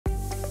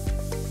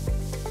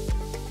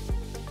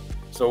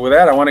So with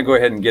that, I want to go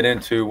ahead and get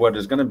into what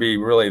is going to be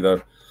really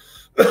the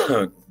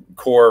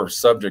core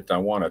subject I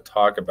want to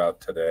talk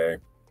about today.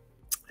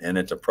 And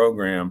it's a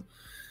program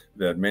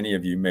that many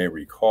of you may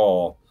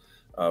recall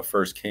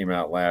first came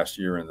out last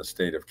year in the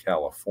state of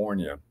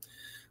California.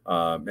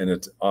 And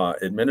it's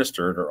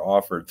administered or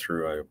offered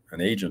through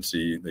an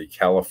agency, the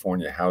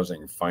California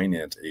Housing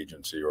Finance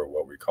Agency, or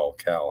what we call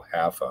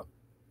CalHFA.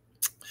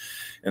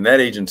 And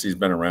that agency's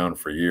been around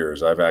for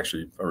years. I've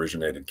actually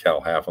originated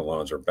CalHFA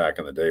loans, or back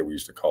in the day, we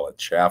used to call it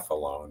CHFA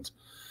loans,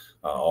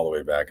 all the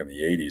way back in the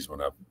 80s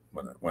when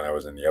I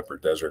was in the upper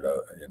desert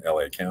in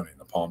LA County, in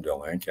the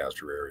Palmdale,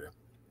 Lancaster area.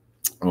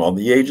 Well,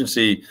 the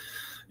agency,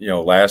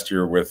 last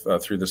year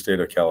through the state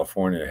of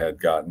California had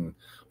gotten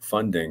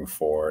funding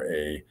for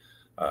a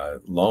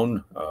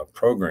loan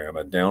program,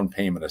 a down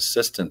payment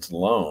assistance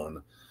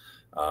loan.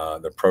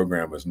 The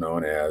program was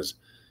known as,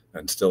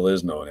 and still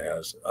is known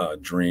as,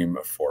 Dream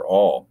for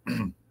All.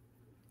 And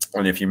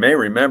if you may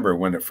remember,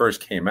 when it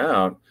first came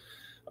out,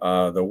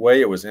 the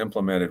way it was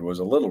implemented was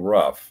a little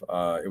rough.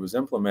 It was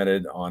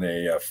implemented on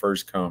a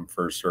first come,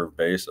 first served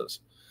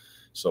basis.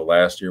 So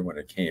last year when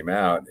it came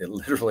out,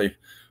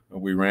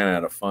 we ran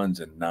out of funds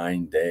in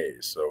 9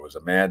 days. So it was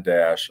a mad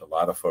dash. A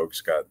lot of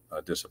folks got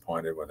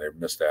disappointed when they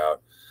missed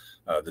out.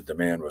 The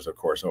demand was, of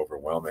course,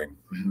 overwhelming.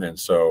 And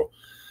so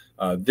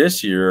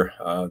this year,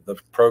 the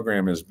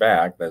program is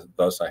back.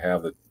 Thus, I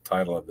have the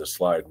title of this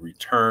slide,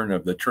 Return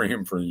of the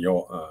Dream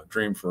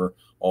for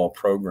All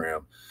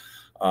program.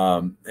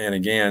 And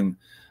again,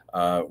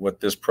 what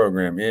this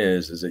program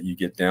is that you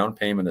get down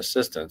payment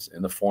assistance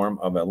in the form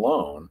of a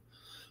loan.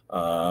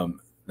 Now,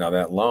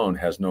 that loan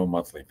has no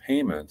monthly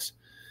payments.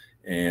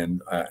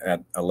 And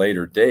at a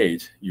later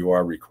date, you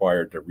are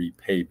required to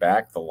repay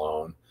back the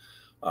loan,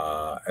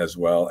 as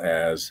well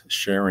as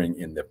sharing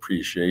in the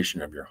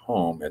appreciation of your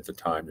home at the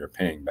time you're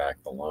paying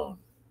back the loan.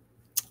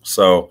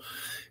 So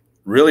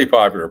really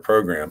popular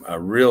program, a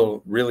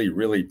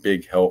really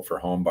big help for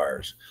home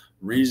buyers.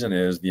 Reason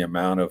is the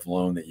amount of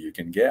loan that you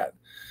can get.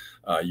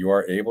 You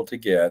are able to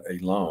get a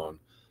loan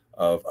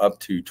of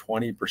up to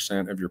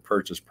 20% of your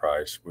purchase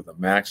price with a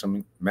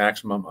maximum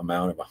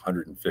amount of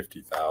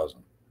 $150,000.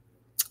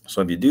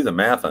 So if you do the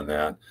math on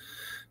that,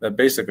 that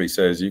basically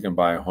says you can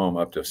buy a home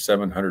up to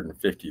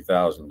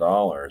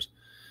 $750,000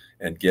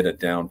 and get a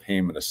down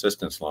payment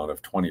assistance loan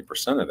of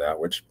 20% of that,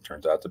 which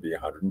turns out to be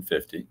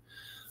 $150,000.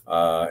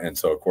 And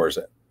so, of course,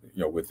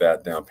 with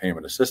that down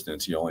payment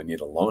assistance, you only need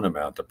a loan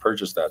amount to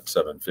purchase that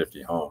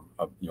 $750,000 home.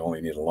 You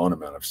only need a loan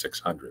amount of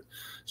 $600,000.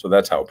 So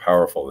that's how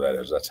powerful that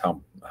is. That's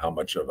how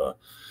much of a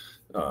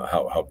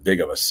how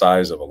big of a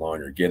size of a loan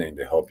you're getting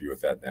to help you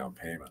with that down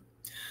payment.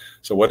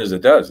 So what does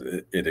it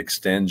do? It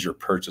extends your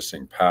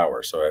purchasing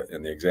power. So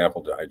in the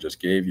example that I just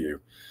gave you,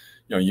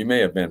 you may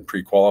have been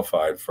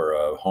pre-qualified for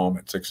a home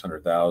at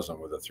 $600,000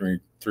 with a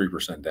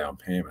 3% down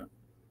payment.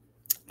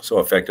 So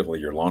effectively,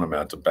 your loan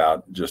amount's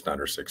about just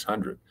under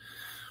 $600,000.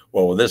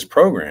 Well, with this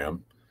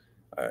program,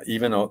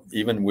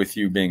 even with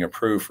you being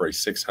approved for a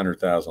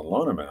 $600,000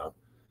 loan amount,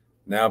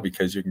 now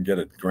because you can get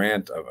a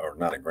grant, or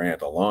not a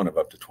grant, a loan of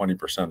up to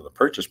 20% of the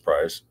purchase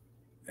price,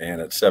 and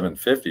at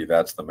 $750,000,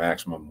 that's the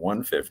maximum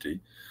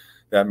 $150,000.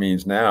 That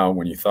means now,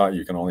 when you thought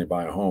you can only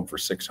buy a home for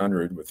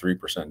 $600,000 with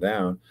 3%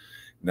 down,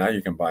 now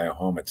you can buy a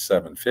home at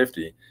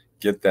 $750,000,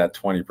 get that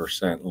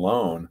 20%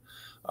 loan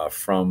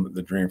from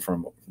the Dream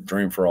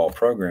for All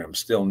program.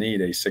 Still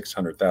need a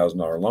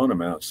 $600,000 loan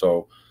amount.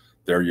 So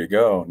there you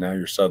go. Now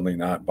you're suddenly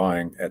not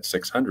buying at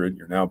 $600,000.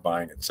 You're now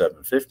buying at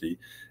 $750,000,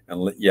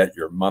 and yet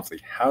your monthly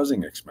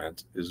housing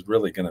expense is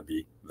really going to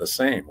be the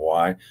same.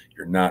 Why?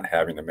 You're not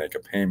having to make a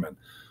payment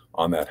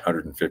on that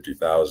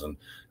 $150,000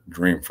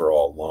 Dream for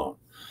All loan.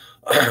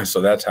 So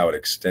that's how it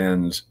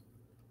extends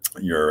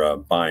your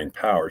buying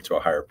power to a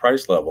higher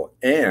price level.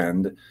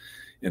 And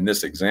in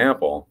this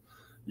example,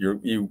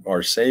 you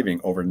are saving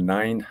over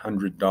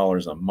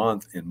 $900 a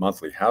month in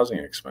monthly housing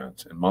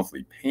expense and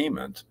monthly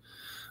payment,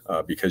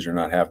 because you're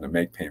not having to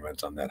make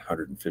payments on that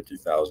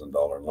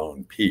 $150,000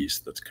 loan piece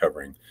that's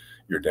covering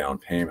your down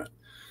payment.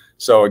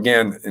 So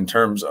again, in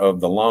terms of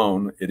the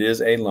loan, it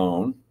is a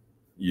loan.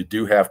 You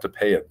do have to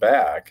pay it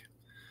back,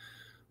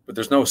 but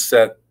there's no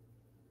set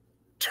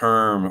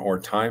term or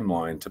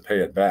timeline to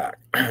pay it back.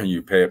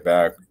 You pay it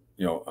back,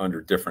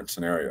 under different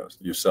scenarios.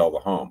 You sell the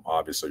home,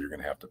 obviously you're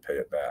going to have to pay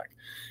it back,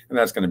 and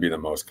that's going to be the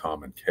most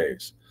common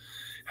case.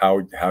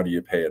 How do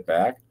you pay it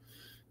back?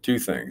 Two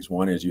things.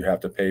 One is you have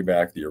to pay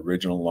back the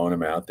original loan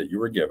amount that you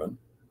were given.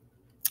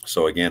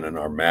 So again, in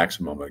our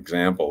maximum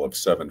example of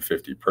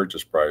 $750,000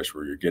 purchase price,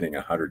 where you're getting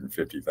a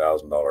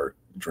 $150,000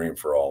 Dream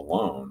for All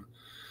loan,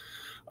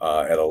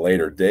 at a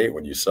later date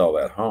when you sell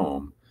that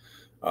home,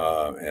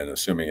 and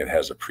assuming it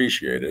has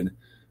appreciated,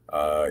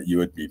 you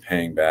would be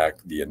paying back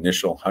the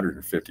initial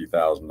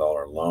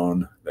 $150,000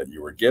 loan that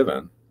you were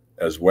given,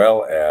 as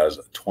well as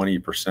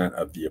 20%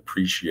 of the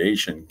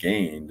appreciation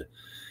gained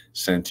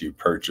since you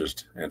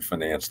purchased and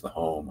financed the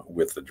home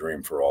with the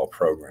Dream for All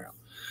program.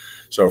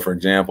 So for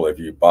example, if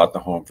you bought the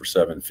home for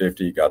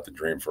 $750,000, got the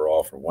Dream for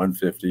All for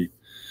 $150,000,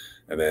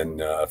 and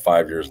then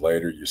 5 years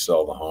later you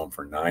sell the home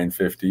for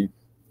 $950,000,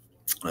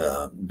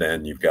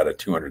 then you've got a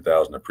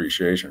 200,000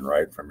 appreciation,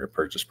 right, from your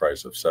purchase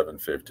price of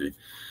 750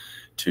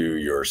 to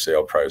your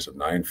sale price of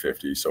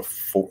 950. So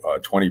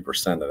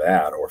 20% of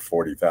that, or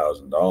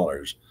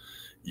 $40,000,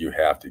 you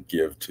have to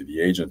give to the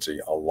agency,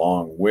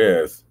 along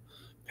with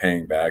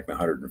paying back the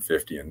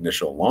 150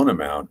 initial loan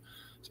amount.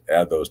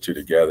 Add those two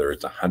together,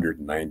 it's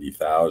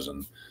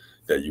 190,000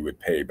 that you would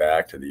pay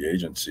back to the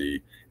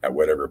agency at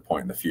whatever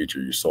point in the future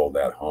you sold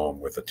that home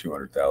with the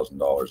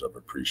 $200,000 of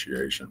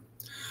appreciation.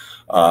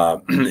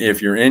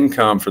 If your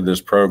income for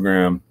this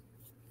program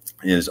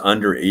is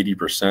under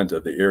 80%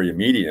 of the area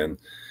median,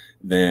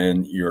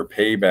 then your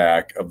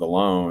payback of the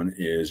loan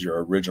is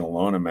your original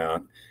loan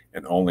amount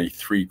and only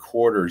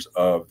 3/4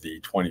 of the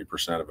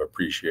 20% of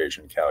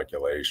appreciation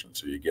calculation.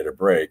 So you get a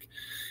break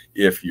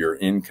if your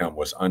income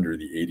was under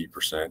the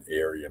 80%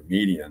 area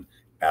median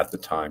at the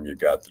time you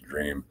got the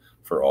Dream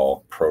for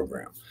All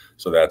program.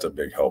 So that's a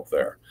big help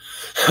there.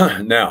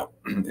 Now,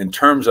 in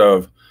terms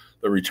of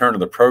the return of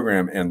the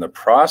program and the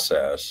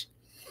process,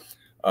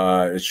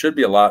 it should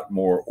be a lot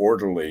more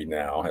orderly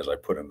now, as I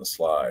put in the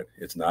slide.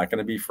 It's not going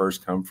to be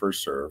first come,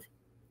 first serve.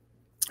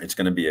 It's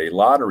going to be a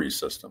lottery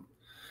system.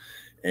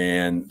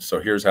 And so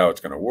here's how it's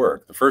going to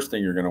work. The first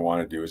thing you're going to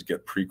want to do is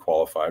get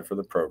pre-qualified for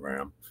the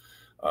program.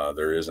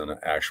 There is an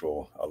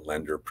actual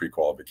lender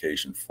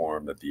pre-qualification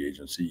form that the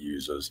agency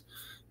uses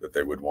that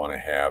they would want to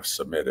have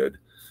submitted.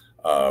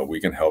 We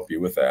can help you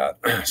with that.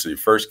 So you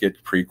first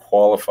get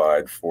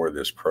pre-qualified for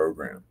this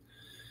program,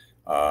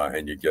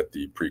 and you get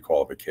the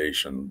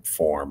pre-qualification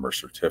form or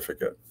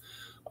certificate.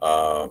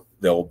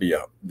 There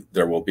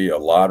will be a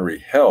lottery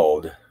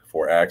held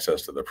for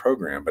access to the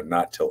program, but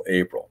not till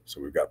April. So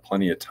we've got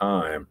plenty of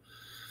time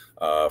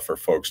for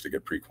folks to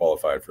get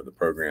pre-qualified for the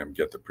program,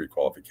 get the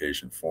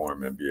pre-qualification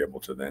form, and be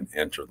able to then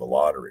enter the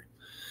lottery.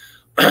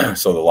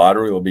 So the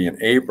lottery will be in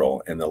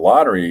April, and the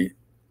lottery,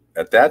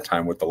 at that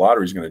time, what the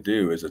lottery is going to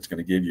do is it's going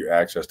to give you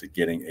access to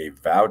getting a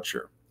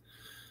voucher.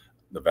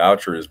 The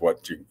voucher is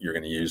what you're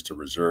going to use to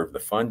reserve the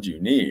funds you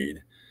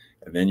need,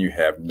 and then you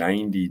have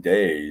 90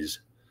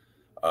 days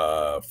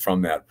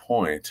from that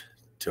point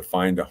to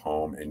find a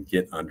home and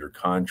get under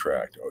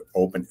contract,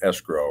 open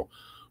escrow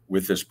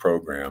with this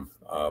program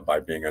by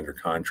being under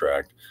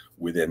contract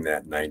within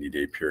that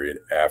 90-day period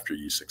after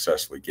you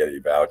successfully get a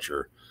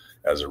voucher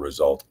as a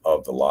result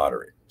of the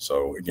lottery.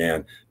 So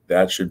again,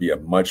 that should be a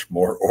much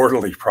more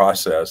orderly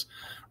process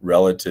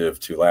relative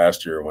to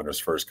last year when it was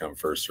first come,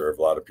 first serve.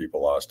 A lot of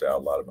people lost out,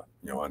 a lot of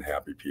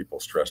unhappy people,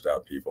 stressed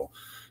out people.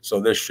 So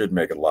this should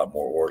make it a lot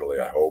more orderly,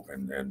 I hope,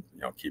 and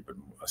keep it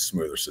a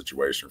smoother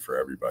situation for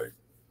everybody.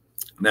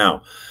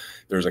 Now,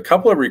 there's a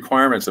couple of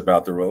requirements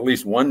about there, at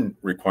least one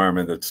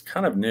requirement that's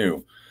kind of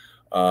new.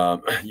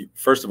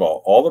 First of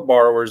all the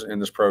borrowers in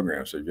this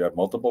program, so if you have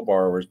multiple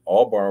borrowers,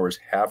 all borrowers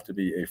have to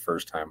be a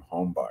first-time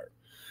home buyer.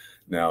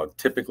 Now,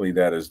 typically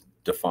that is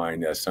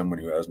defined as someone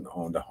who hasn't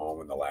owned a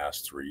home in the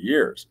last 3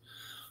 years.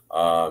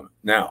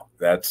 Now,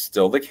 that's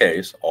still the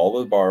case. All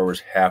the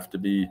borrowers have to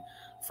be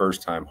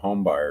first-time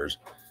home buyers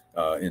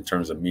in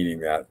terms of meeting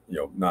that,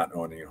 not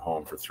owning a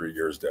home for 3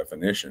 years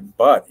definition.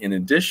 But in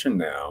addition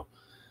now,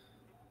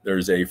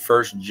 there's a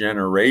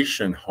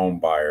first-generation home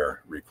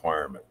buyer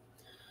requirement.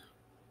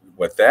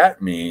 What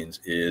that means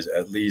is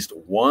at least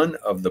one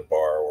of the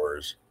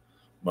borrowers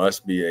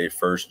must be a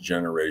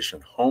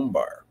first-generation home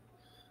buyer.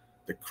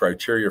 The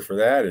criteria for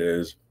that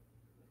is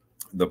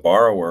the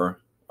borrower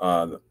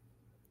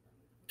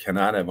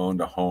cannot have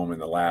owned a home in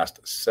the last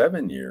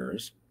 7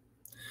 years,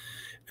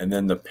 and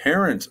then the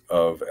parents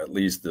of at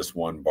least this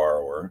one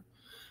borrower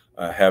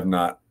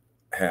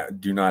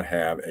do not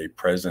have a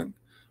present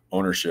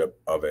ownership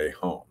of a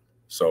home.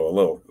 So a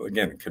little,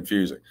 again,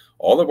 confusing.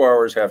 All the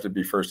borrowers have to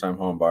be first-time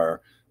home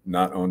buyer,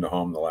 not owned a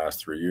home in the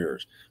last 3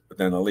 years, but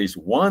then at least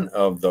one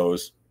of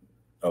those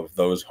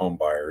home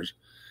buyers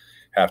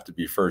have to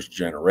be first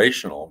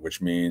generational,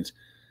 which means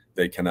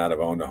they cannot have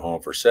owned a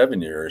home for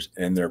 7 years,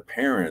 and their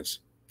parents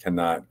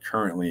cannot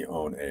currently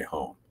own a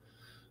home.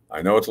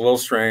 I know it's a little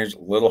strange, a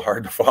little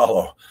hard to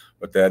follow,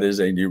 but that is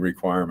a new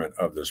requirement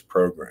of this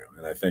program.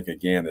 And I think,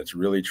 again, it's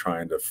really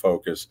trying to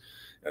focus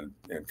and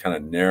kind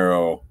of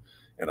narrow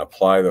and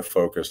apply the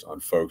focus on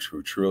folks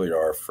who truly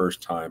are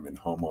first time in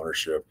home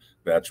ownership.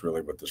 That's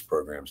really what this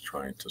program is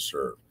trying to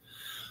serve.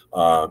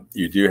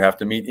 You do have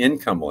to meet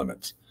income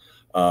limits,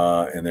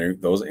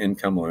 and those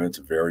income limits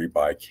vary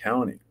by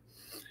county.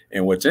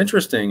 And what's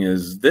interesting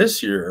is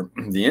this year,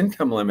 the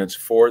income limits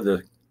for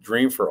the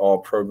Dream for All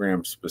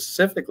program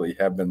specifically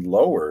have been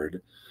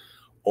lowered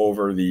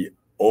over the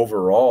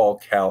overall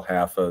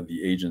CalHFA,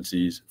 the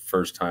agency's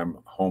first-time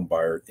home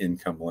buyer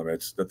income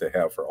limits that they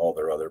have for all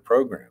their other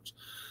programs.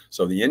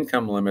 So the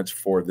income limits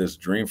for this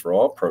Dream for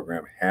All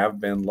program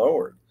have been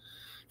lowered.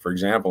 For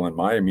example, in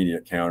my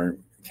immediate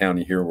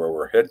county here where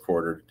we're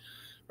headquartered,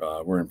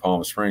 we're in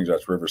Palm Springs,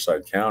 that's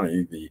Riverside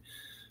County. The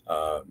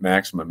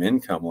maximum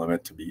income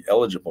limit to be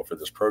eligible for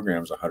this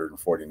program is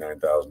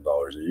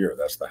 $149,000 a year.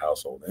 That's the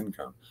household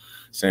income.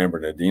 San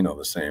Bernardino,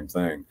 the same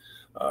thing.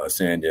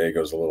 San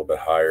Diego's a little bit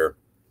higher.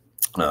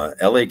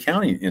 LA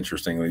County,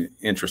 interestingly,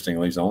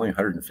 is only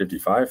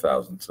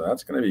 155,000. So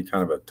that's going to be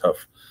kind of a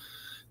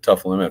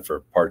tough limit for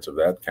parts of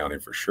that county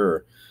for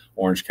sure.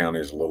 Orange County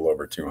is a little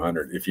over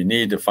 200. If you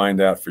need to find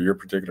out for your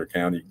particular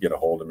county, get a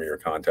hold of me or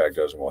contact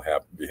us, and we'll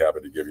be happy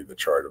to give you the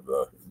chart of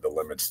the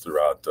limits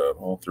throughout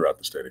the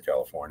state of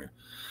California.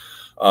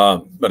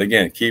 But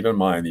again, keep in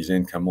mind these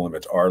income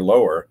limits are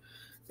lower.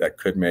 That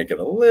could make it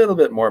a little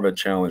bit more of a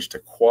challenge to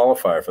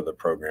qualify for the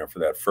program for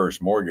that first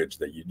mortgage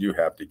that you do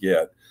have to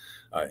get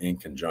in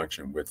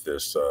conjunction with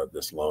this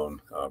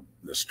loan,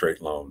 this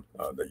straight loan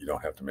that you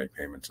don't have to make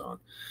payments on.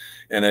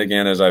 And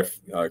again, as I've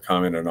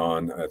commented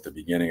on at the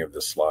beginning of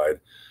this slide,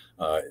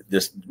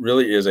 this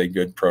really is a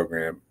good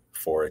program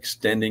for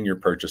extending your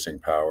purchasing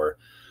power.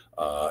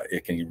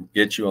 It can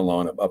get you a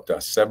loan of up to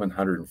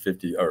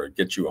 $750, or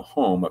get you a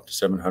home up to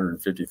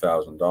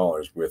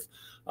 $750,000 with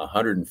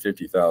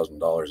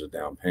 $150,000 of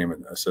down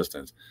payment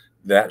assistance.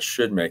 That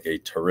should make a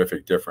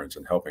terrific difference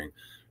in helping,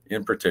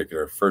 in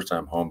particular,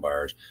 first-time home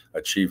buyers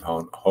achieve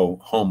home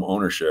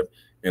ownership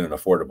in an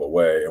affordable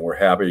way. And we're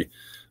happy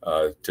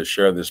to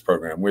share this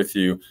program with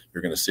you.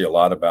 You're going to see a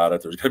lot about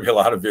it. There's going to be a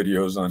lot of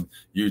videos on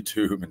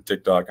YouTube and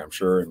TikTok, I'm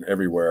sure, and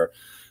everywhere.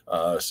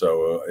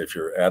 So if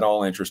you're at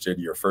all interested,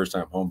 you're a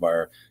first-time home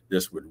buyer,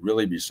 this would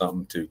really be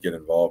something to get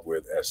involved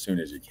with as soon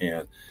as you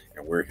can.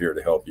 And we're here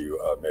to help you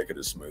make it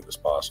as smooth as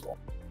possible.